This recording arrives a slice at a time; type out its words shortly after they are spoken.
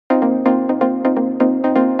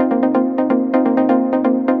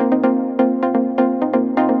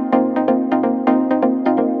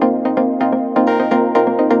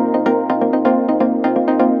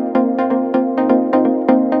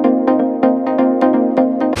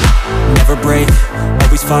break,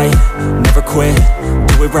 always fight, never quit,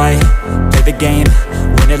 do it right, play the game,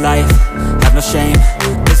 win it life, have no shame,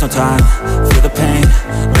 there's no time, feel the pain,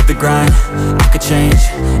 live the grind, I could change,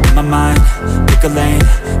 in my mind, pick a lane,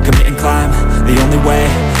 commit and climb, the only way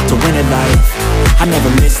to win it life. I never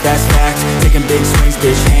miss, that's fact, taking big swings,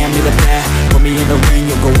 bitch, hand me the bat, put me in the ring,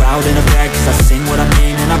 you'll go out in a bag, cause I sing what I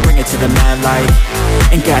mean and I bring it to the mad light.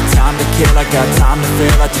 Ain't got time to kill, I got time to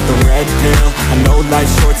feel, I took the red pill, I know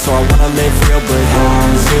life's short so I wanna live real, but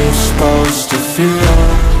how's it supposed to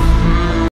feel?